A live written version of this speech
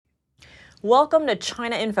Welcome to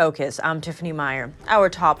China in Focus. I'm Tiffany Meyer. Our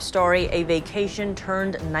top story, a vacation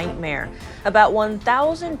turned nightmare. About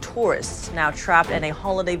 1,000 tourists now trapped in a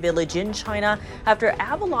holiday village in China after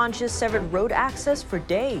avalanches severed road access for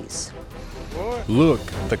days. Look,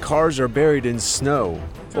 the cars are buried in snow.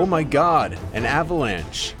 Oh my God, an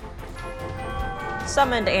avalanche.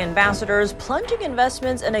 Summoned ambassadors plunging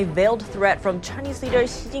investments in a veiled threat from Chinese leader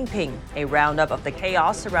Xi Jinping, a roundup of the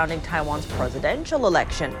chaos surrounding Taiwan's presidential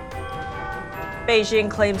election. Beijing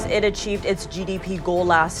claims it achieved its GDP goal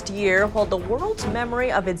last year, while the world's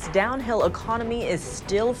memory of its downhill economy is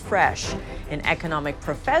still fresh. An economic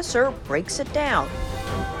professor breaks it down.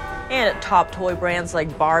 And top toy brands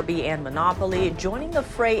like Barbie and Monopoly joining the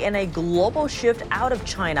fray in a global shift out of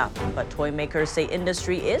China. But toy makers say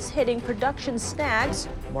industry is hitting production snags.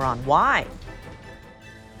 More on why.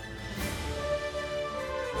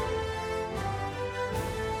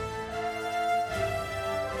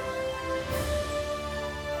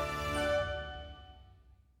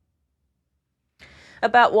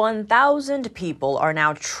 About 1,000 people are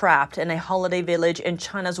now trapped in a holiday village in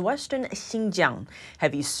China's western Xinjiang.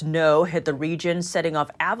 Heavy snow hit the region, setting off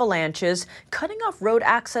avalanches, cutting off road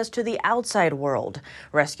access to the outside world.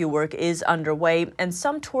 Rescue work is underway, and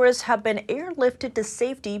some tourists have been airlifted to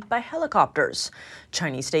safety by helicopters.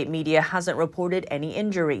 Chinese state media hasn't reported any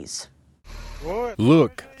injuries.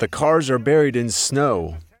 Look, the cars are buried in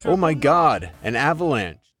snow. Oh my God, an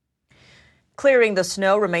avalanche. Clearing the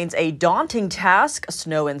snow remains a daunting task.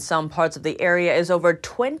 Snow in some parts of the area is over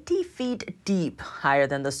 20 feet deep, higher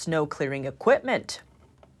than the snow clearing equipment.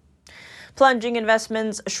 Plunging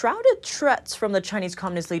investments, shrouded threats from the Chinese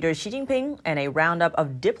Communist leader Xi Jinping, and a roundup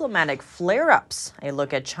of diplomatic flare-ups. A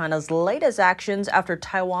look at China's latest actions after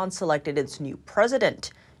Taiwan selected its new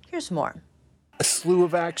president. Here's more. A slew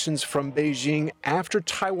of actions from Beijing after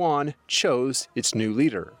Taiwan chose its new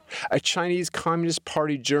leader. A Chinese Communist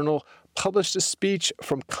Party journal published a speech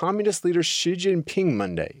from Communist leader Xi Jinping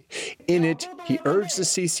Monday. In it, he urged the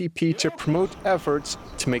CCP to promote efforts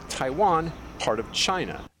to make Taiwan part of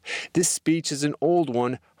China. This speech is an old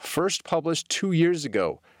one, first published 2 years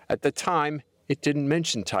ago. At the time, it didn't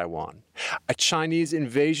mention Taiwan. A Chinese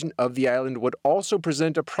invasion of the island would also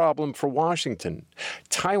present a problem for Washington.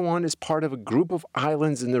 Taiwan is part of a group of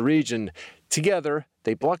islands in the region. Together,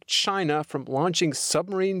 they blocked China from launching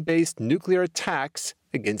submarine-based nuclear attacks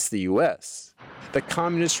against the U.S. The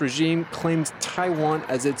communist regime claims Taiwan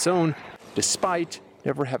as its own, despite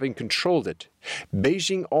never having controlled it.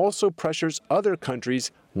 Beijing also pressures other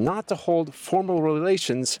countries not to hold formal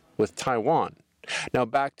relations with Taiwan. Now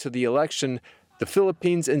back to the election. The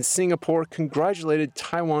Philippines and Singapore congratulated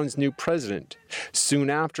Taiwan's new president. Soon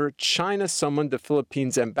after, China summoned the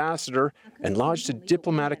Philippines ambassador and lodged a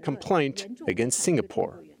diplomatic complaint against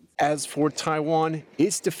Singapore. As for Taiwan,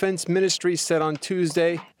 its defense ministry said on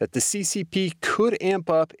Tuesday that the CCP could amp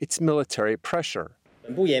up its military pressure.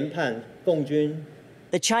 The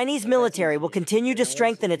Chinese military will continue to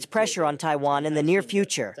strengthen its pressure on Taiwan in the near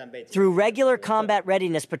future through regular combat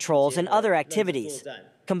readiness patrols and other activities,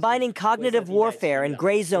 combining cognitive warfare and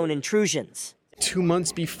gray zone intrusions. 2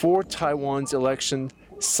 months before Taiwan's election,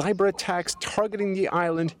 cyber attacks targeting the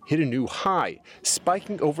island hit a new high,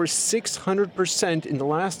 spiking over 600% in the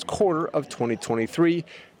last quarter of 2023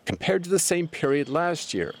 compared to the same period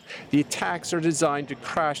last year. The attacks are designed to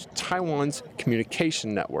crash Taiwan's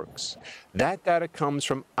communication networks. That data comes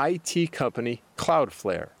from IT company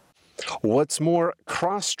Cloudflare. What's more,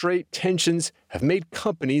 cross-strait tensions have made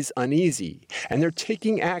companies uneasy, and they're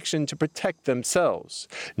taking action to protect themselves.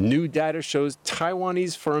 New data shows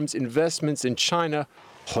Taiwanese firms' investments in China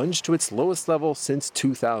plunged to its lowest level since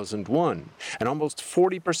 2001, an almost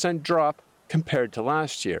 40% drop compared to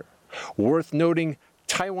last year. Worth noting,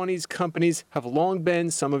 Taiwanese companies have long been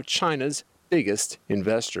some of China's biggest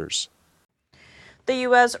investors. The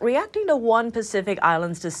U.S. reacting to one Pacific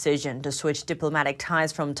Island's decision to switch diplomatic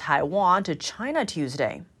ties from Taiwan to China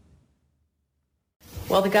Tuesday.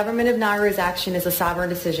 While the government of Nauru's action is a sovereign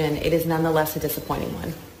decision, it is nonetheless a disappointing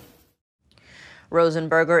one.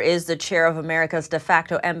 Rosenberger is the chair of America's de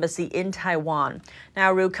facto embassy in Taiwan.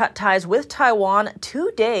 Nauru cut ties with Taiwan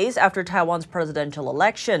 2 days after Taiwan's presidential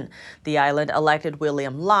election. The island elected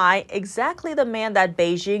William Lai, exactly the man that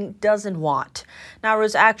Beijing doesn't want.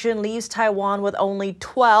 Nauru's action leaves Taiwan with only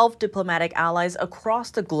 12 diplomatic allies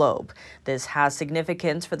across the globe. This has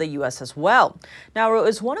significance for the U.S. as well. Nauru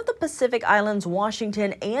is one of the Pacific islands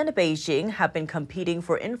Washington and Beijing have been competing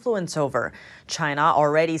for influence over. China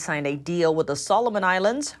already signed a deal with the Solomon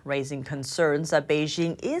Islands, raising concerns that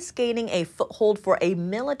Beijing is gaining a foothold for a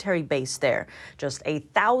military base there, just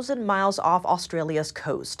 1,000 miles off Australia's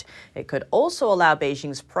coast. It could also allow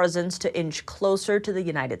Beijing's presence to inch closer to the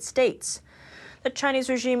United States. The Chinese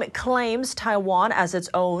regime claims Taiwan as its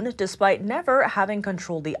own, despite never having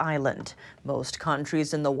controlled the island. Most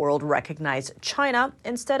countries in the world recognize China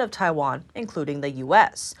instead of Taiwan, including the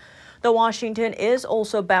U.S. Though Washington is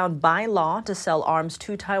also bound by law to sell arms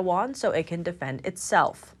to Taiwan so it can defend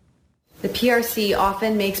itself. The PRC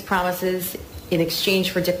often makes promises in exchange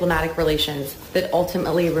for diplomatic relations that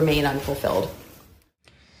ultimately remain unfulfilled.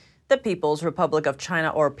 The People's Republic of China,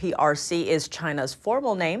 or PRC, is China's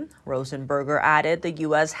formal name. Rosenberger added the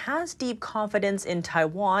U.S. has deep confidence in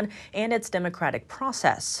Taiwan and its democratic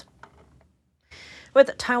process.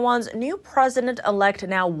 With Taiwan's new president-elect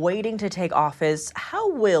now waiting to take office, how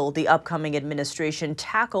will the upcoming administration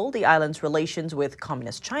tackle the island's relations with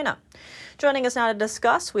Communist China? Joining us now to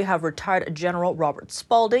discuss, we have retired General Robert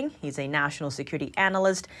Spalding. He's a national security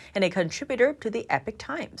analyst and a contributor to the Epoch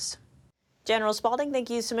Times. General Spalding, thank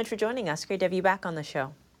you so much for joining us. Great to have you back on the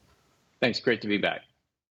show. Thanks. Great to be back.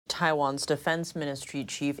 Taiwan's defense ministry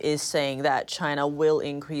chief is saying that China will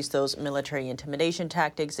increase those military intimidation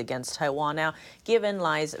tactics against Taiwan. Now, given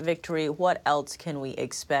Lai's victory, what else can we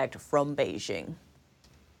expect from Beijing?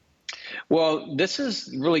 Well, this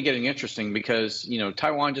is really getting interesting because,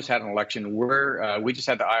 Taiwan just had an election. We just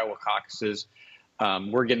had the Iowa caucuses.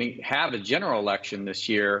 We're going to have a general election this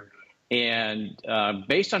year. And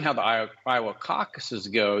based on how the Iowa caucuses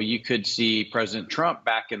go, you could see President Trump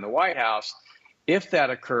back in the White House. If that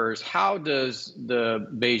occurs, how does the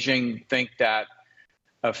Beijing think that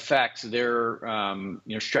affects their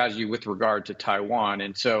strategy with regard to Taiwan?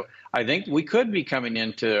 And so I think we could be coming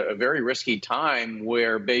into a very risky time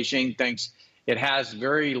where Beijing thinks it has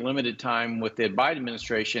very limited time with the Biden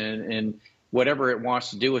administration and whatever it wants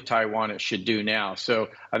to do with Taiwan, it should do now. So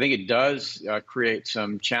I think it does create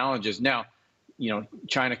some challenges. Now,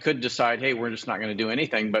 China could decide, hey, we're just not going to do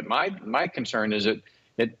anything. But my concern is that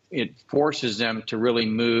it forces them to really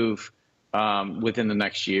move within the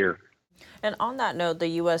next year. And on that note, the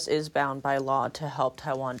U.S. is bound by law to help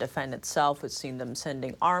Taiwan defend itself. We've seen them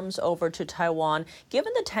sending arms over to Taiwan.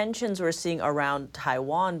 Given the tensions we're seeing around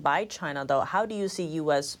Taiwan by China, though, how do you see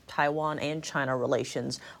U.S., Taiwan, and China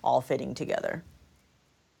relations all fitting together?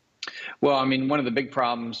 Well, I mean, one of the big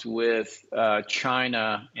problems with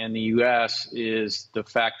China and the U.S. is the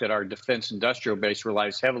fact that our defense industrial base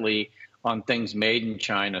relies heavily on things made in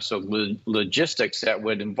China. So logistics that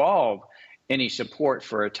would involve any support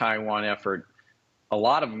for a Taiwan effort, a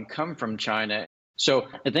lot of them come from China. So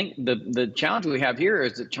I think the challenge we have here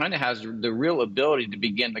is that China has the real ability to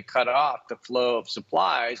begin to cut off the flow of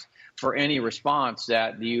supplies for any response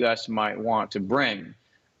that the U.S. might want to bring.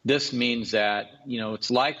 This means that,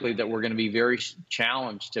 it's likely that we're going to be very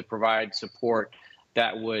challenged to provide support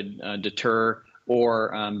that would deter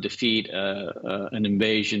or defeat an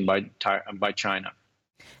invasion by China.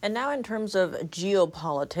 And now in terms of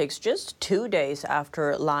geopolitics, just 2 days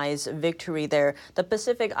after Lai's victory there, the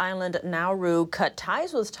Pacific island Nauru cut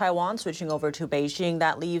ties with Taiwan, switching over to Beijing.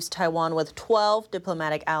 That leaves Taiwan with 12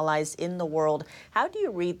 diplomatic allies in the world. How do you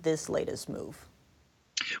read this latest move?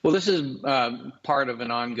 Well, this is part of an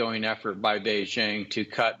ongoing effort by Beijing to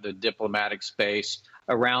cut the diplomatic space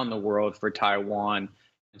around the world for Taiwan.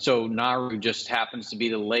 So Nauru just happens to be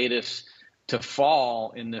the latest to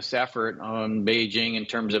fall in this effort on Beijing in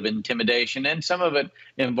terms of intimidation. And some of it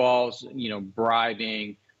involves,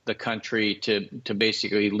 bribing the country to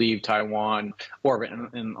basically leave Taiwan orbit.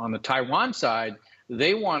 And on the Taiwan side,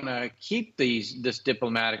 they want to keep this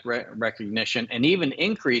diplomatic recognition and even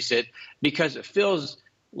increase it because it feels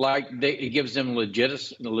like it gives them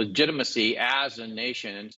legitimacy as a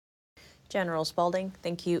nation. General Spalding,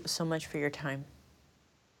 thank you so much for your time.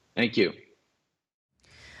 Thank you.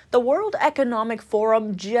 The World Economic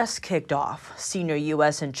Forum just kicked off. Senior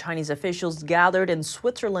U.S. and Chinese officials gathered in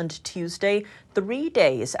Switzerland Tuesday, 3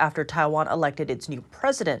 days after Taiwan elected its new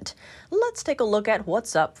president. Let's take a look at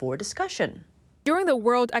what's up for discussion. During the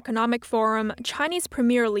World Economic Forum, Chinese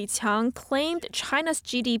Premier Li Qiang claimed China's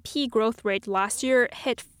GDP growth rate last year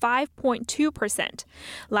hit 5.2%.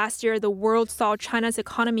 Last year, the world saw China's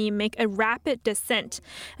economy make a rapid descent.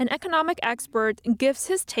 An economic expert gives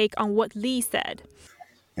his take on what Li said.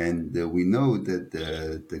 And we know that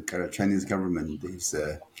the Chinese government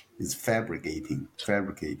is fabricating,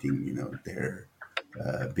 their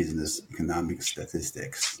business economic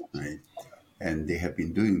statistics, right? And they have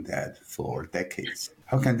been doing that for decades.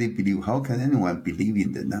 How can anyone believe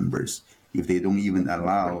in the numbers if they don't even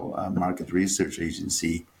allow a market research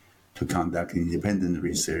agency to conduct independent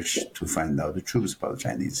research to find out the truth about the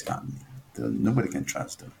Chinese economy. Nobody can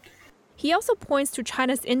trust them. He also points to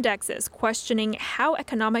China's indexes, questioning how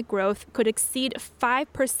economic growth could exceed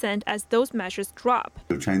 5% as those measures drop.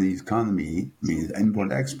 The Chinese economy means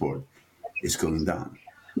import-export is going down.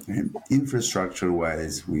 And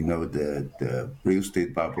infrastructure-wise, we know the real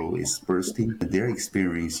estate bubble is bursting. They're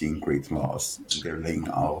experiencing great loss. They're laying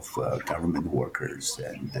off government workers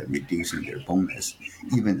and reducing their bonus,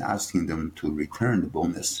 even asking them to return the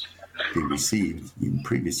bonus they received in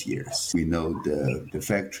previous years. We know the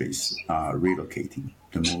factories are relocating,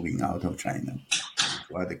 they're moving out of China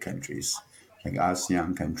to other countries, like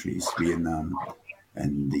ASEAN countries, Vietnam,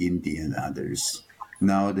 and India and others.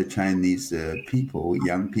 Now the Chinese people,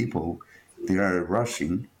 young people, they are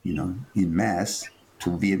rushing, in mass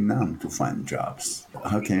to Vietnam to find jobs.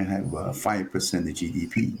 How can you have 5%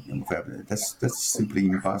 GDP? That's simply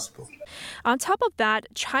impossible. On top of that,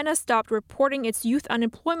 China stopped reporting its youth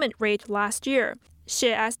unemployment rate last year.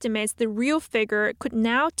 Xie estimates the real figure could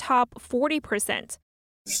now top 40%.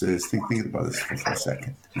 So think about this for a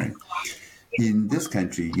second, right? In this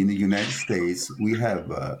country, in the United States, we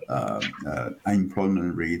have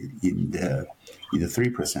unemployment rate in the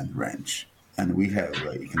 3% range, and we have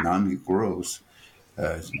economic growth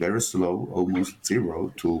very slow, almost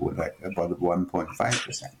zero, to about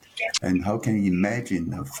 1.5%. And how can you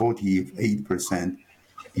imagine a 48%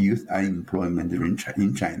 youth unemployment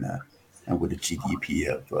in China and with a GDP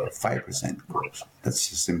of 5% growth? That's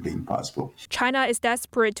just simply impossible. China is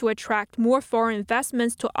desperate to attract more foreign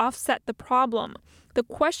investments to offset the problem. The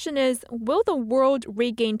question is, will the world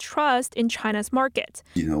regain trust in China's market?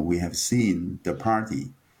 We have seen the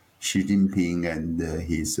party, Xi Jinping and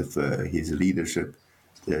his leadership,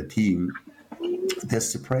 the team, they're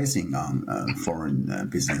surprising on foreign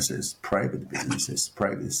businesses,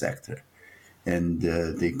 private sector. And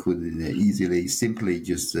they could easily, simply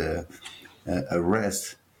just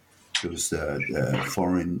arrest those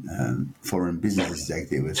foreign business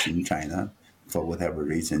executives in China for whatever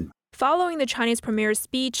reason. Following the Chinese premier's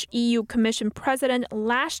speech, EU Commission President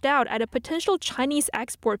lashed out at a potential Chinese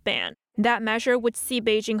export ban. That measure would see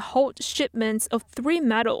Beijing halt shipments of 3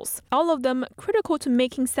 metals, all of them critical to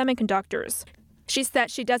making semiconductors. She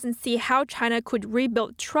said she doesn't see how China could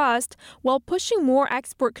rebuild trust while pushing more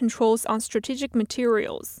export controls on strategic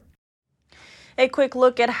materials. A quick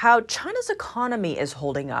look at how China's economy is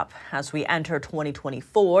holding up. As we enter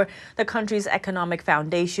 2024, the country's economic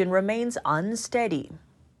foundation remains unsteady.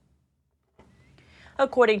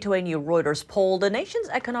 According to a new Reuters poll, the nation's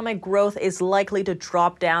economic growth is likely to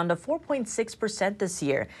drop down to 4.6% this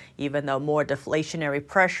year, even though more deflationary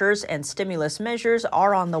pressures and stimulus measures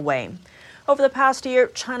are on the way. Over the past year,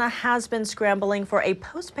 China has been scrambling for a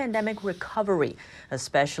post-pandemic recovery,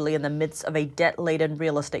 especially in the midst of a debt-laden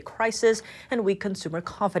real estate crisis and weak consumer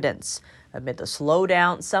confidence. Amid the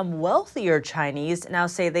slowdown, some wealthier Chinese now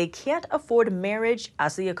say they can't afford marriage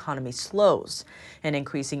as the economy slows. An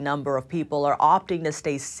increasing number of people are opting to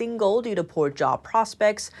stay single due to poor job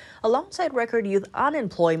prospects, alongside record youth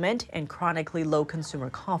unemployment and chronically low consumer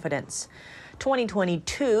confidence.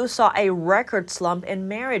 2022 saw a record slump in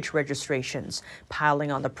marriage registrations,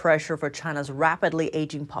 piling on the pressure for China's rapidly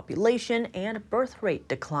aging population and birth rate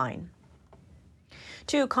decline.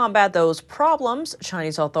 To combat those problems,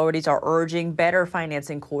 Chinese authorities are urging better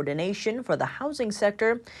financing coordination for the housing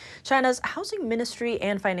sector. China's housing ministry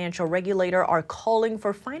and financial regulator are calling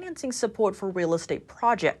for financing support for real estate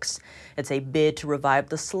projects. It's a bid to revive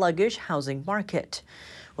the sluggish housing market.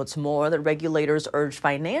 What's more, the regulators urge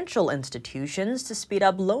financial institutions to speed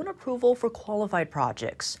up loan approval for qualified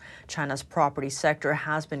projects. China's property sector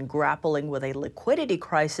has been grappling with a liquidity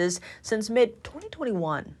crisis since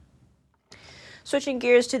mid-2021. Switching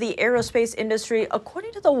gears to the aerospace industry,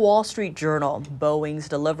 according to the Wall Street Journal, Boeing's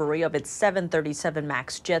delivery of its 737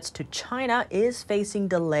 MAX jets to China is facing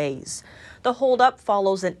delays. The holdup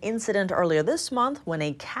follows an incident earlier this month when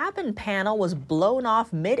a cabin panel was blown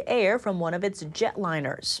off mid-air from one of its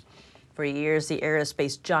jetliners. For years, the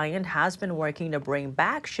aerospace giant has been working to bring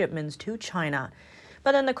back shipments to China.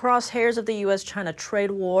 But in the crosshairs of the U.S.-China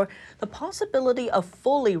trade war, the possibility of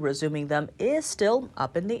fully resuming them is still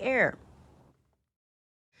up in the air.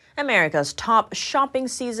 America's top shopping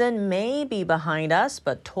season may be behind us,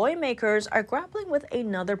 but toy makers are grappling with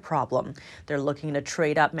another problem. They're looking to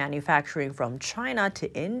trade up manufacturing from China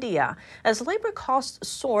to India as labor costs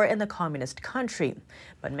soar in the communist country.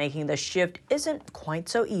 But making the shift isn't quite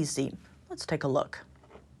so easy. Let's take a look.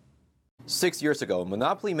 6 years ago,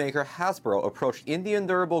 monopoly maker Hasbro approached Indian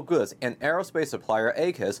durable goods and aerospace supplier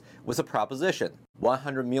Aegis with a proposition.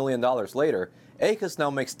 $100 million later, ACUS now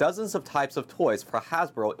makes dozens of types of toys for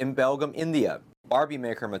Hasbro in Belgium, India. Barbie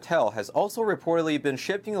maker Mattel has also reportedly been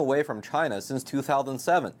shipping away from China since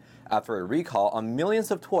 2007 after a recall on millions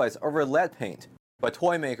of toys over lead paint. But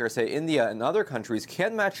toy makers say India and other countries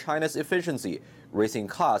can't match China's efficiency, raising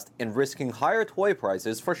costs and risking higher toy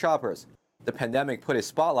prices for shoppers. The pandemic put a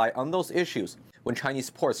spotlight on those issues when Chinese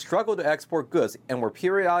ports struggled to export goods and were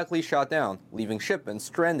periodically shut down, leaving shipments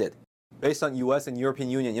stranded. Based on US and European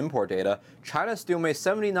Union import data, China still made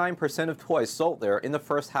 79% of toys sold there in the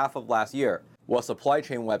first half of last year, while supply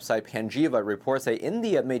chain website Panjiva reports that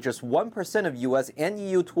India made just 1% of US and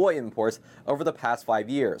EU toy imports over the past 5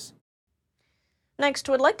 years. Next,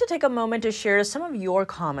 we'd like to take a moment to share some of your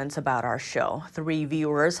comments about our show. 3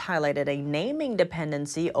 viewers highlighted a naming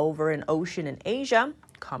dependency over an ocean in Asia.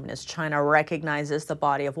 Communist China recognizes the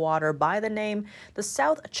body of water by the name the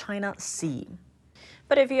South China Sea.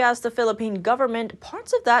 But if you ask the Philippine government,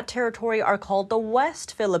 parts of that territory are called the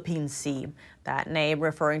West Philippine Sea, that name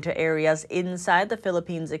referring to areas inside the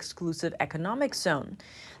Philippines' exclusive economic zone.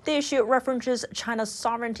 The issue references China's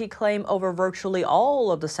sovereignty claim over virtually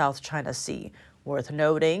all of the South China Sea. Worth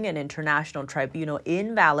noting, an international tribunal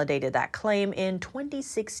invalidated that claim in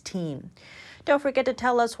 2016. Don't forget to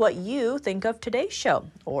tell us what you think of today's show,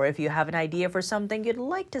 or if you have an idea for something you'd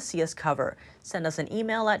like to see us cover, send us an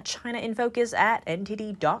email at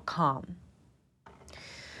chinainfocus@ntd.com.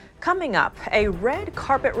 Coming up, a red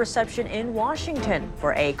carpet reception in Washington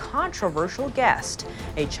for a controversial guest,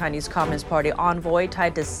 a Chinese Communist Party envoy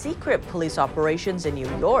tied to secret police operations in New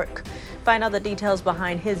York. Find out the details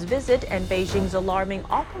behind his visit and Beijing's alarming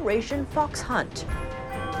Operation Fox Hunt.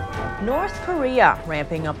 North Korea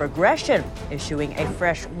ramping up aggression, issuing a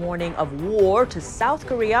fresh warning of war to South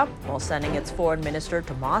Korea while sending its foreign minister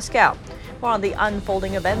to Moscow. More on the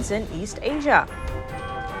unfolding events in East Asia.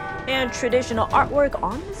 And traditional artwork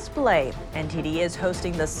on display. NTD is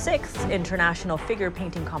hosting the 6th International Figure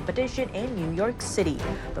Painting Competition in New York City.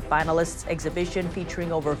 The finalists exhibition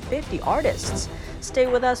featuring over 50 artists. Stay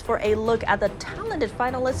with us for a look at the talented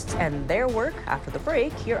finalists and their work after the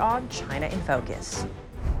break here on China in Focus.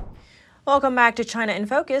 Welcome back to China in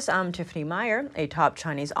Focus. I'm Tiffany Meyer. A top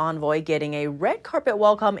Chinese envoy getting a red carpet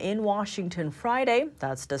welcome in Washington Friday.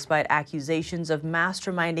 That's despite accusations of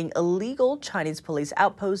masterminding illegal Chinese police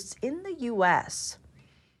outposts in the U.S.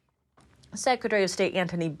 Secretary of State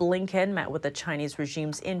Antony Blinken met with the Chinese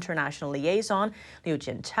regime's international liaison, Liu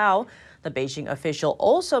Jiantao. The Beijing official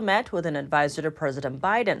also met with an advisor to President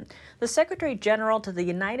Biden, the Secretary General to the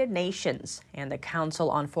United Nations, and the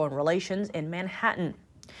Council on Foreign Relations in Manhattan.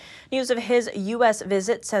 News of his U.S.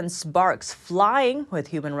 visit sends sparks flying, with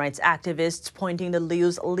human rights activists pointing to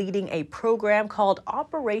Liu's leading a program called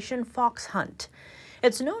Operation Fox Hunt.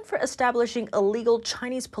 It's known for establishing illegal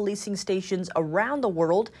Chinese policing stations around the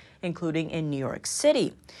world, including in New York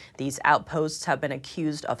City. These outposts have been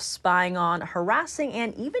accused of spying on, harassing,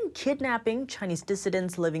 and even kidnapping Chinese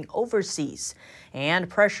dissidents living overseas and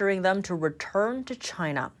pressuring them to return to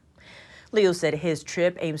China. Liu said his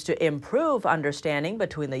trip aims to improve understanding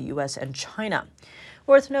between the U.S. and China.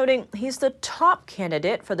 Worth noting, he's the top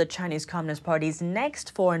candidate for the Chinese Communist Party's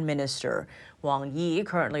next foreign minister. Wang Yi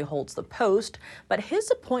currently holds the post, but his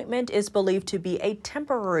appointment is believed to be a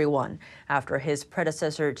temporary one after his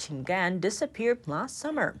predecessor Qin Gan disappeared last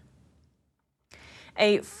summer.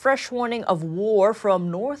 A fresh warning of war from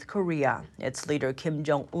North Korea. Its leader Kim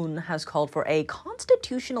Jong-un has called for a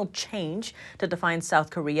constitutional change to define South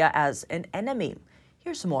Korea as an enemy.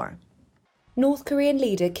 Here's more. North Korean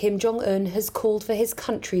leader Kim Jong-un has called for his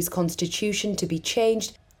country's constitution to be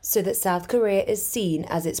changed so that South Korea is seen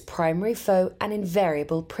as its primary foe and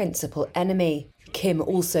invariable principal enemy. Kim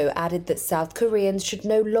also added that South Koreans should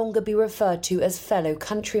no longer be referred to as fellow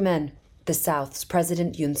countrymen. The South's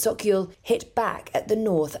President Yoon Suk-yeol hit back at the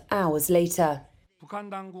North hours later.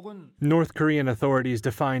 North Korean authorities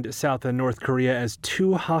defined South and North Korea as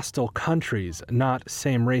two hostile countries, not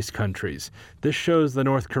same-race countries. This shows the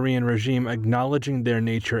North Korean regime acknowledging their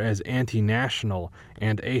nature as anti-national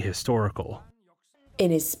and ahistorical.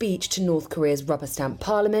 In his speech to North Korea's rubber-stamp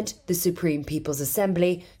parliament, the Supreme People's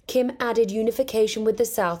Assembly, Kim added unification with the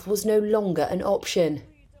South was no longer an option.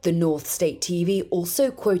 The North State TV also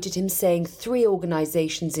quoted him saying 3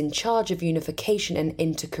 organizations in charge of unification and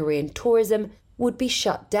inter-Korean tourism would be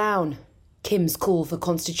shut down. Kim's call for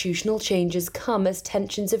constitutional changes come as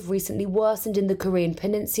tensions have recently worsened in the Korean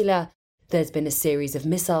peninsula. There's been a series of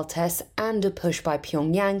missile tests and a push by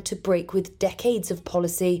Pyongyang to break with decades of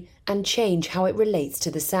policy and change how it relates to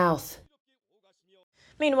the South.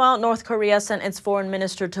 Meanwhile, North Korea sent its foreign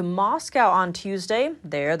minister to Moscow on Tuesday.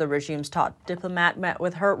 There, the regime's top diplomat met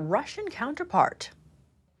with her Russian counterpart.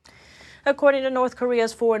 According to North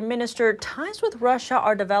Korea's foreign minister, ties with Russia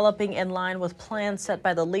are developing in line with plans set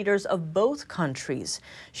by the leaders of both countries.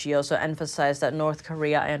 She also emphasized that North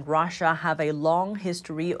Korea and Russia have a long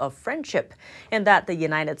history of friendship and that the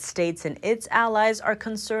United States and its allies are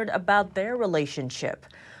concerned about their relationship.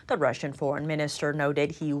 The Russian foreign minister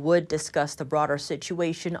noted he would discuss the broader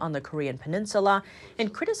situation on the Korean peninsula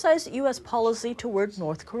and criticize U.S. policy toward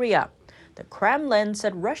North Korea. The Kremlin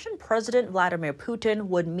said Russian President Vladimir Putin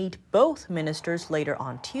would meet both ministers later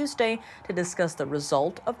on Tuesday to discuss the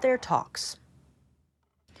result of their talks.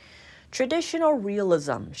 Traditional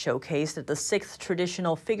realism showcased at the 6th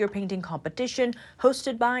Traditional Figure Painting Competition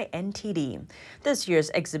hosted by NTD. This year's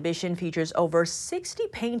exhibition features over 60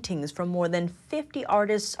 paintings from more than 50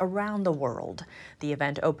 artists around the world. The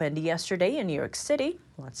event opened yesterday in New York City.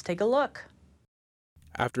 Let's take a look.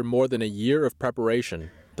 After more than a year of preparation,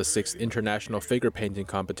 the 6th International Figure Painting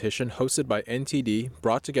Competition hosted by NTD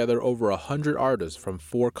brought together over 100 artists from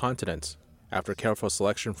 4 continents. After careful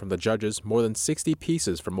selection from the judges, more than 60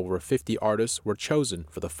 pieces from over 50 artists were chosen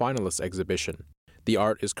for the finalist exhibition. The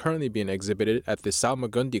art is currently being exhibited at the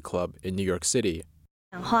Salmagundi Club in New York City.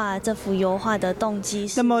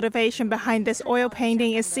 The motivation behind this oil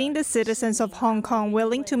painting is seeing the citizens of Hong Kong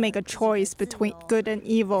willing to make a choice between good and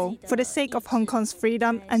evil for the sake of Hong Kong's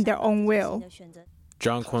freedom and their own will.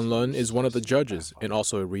 Zhang Kunlun is one of the judges and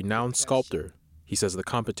also a renowned sculptor. He says the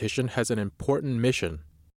competition has an important mission.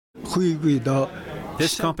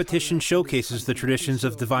 This competition showcases the traditions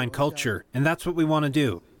of divine culture, and that's what we want to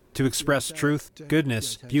do, to express truth,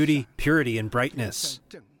 goodness, beauty, purity, and brightness.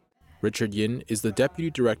 Richard Yin is the deputy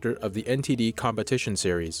director of the NTD competition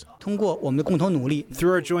series.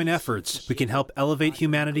 Through our joint efforts, we can help elevate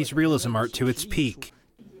humanity's realism art to its peak.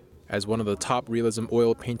 As one of the top realism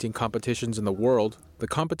oil painting competitions in the world, the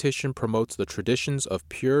competition promotes the traditions of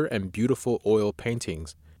pure and beautiful oil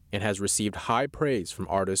paintings and has received high praise from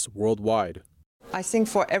artists worldwide. I think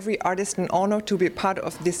for every artist an honor to be part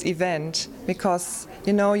of this event because,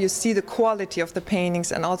 you see the quality of the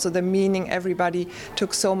paintings and also the meaning. Everybody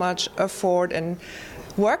took so much effort and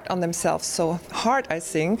worked on themselves so hard, I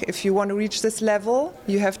think. If you want to reach this level,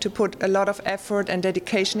 you have to put a lot of effort and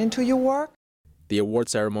dedication into your work. The award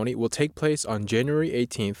ceremony will take place on January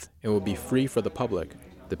 18th and will be free for the public.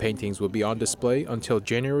 The paintings will be on display until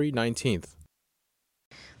January 19th.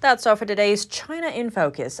 That's all for today's China in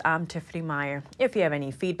Focus. I'm Tiffany Meyer. If you have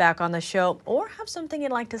any feedback on the show or have something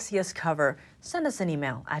you'd like to see us cover, send us an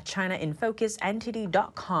email at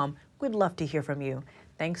chinainfocusntd.com. We'd love to hear from you.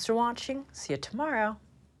 Thanks for watching. See you tomorrow.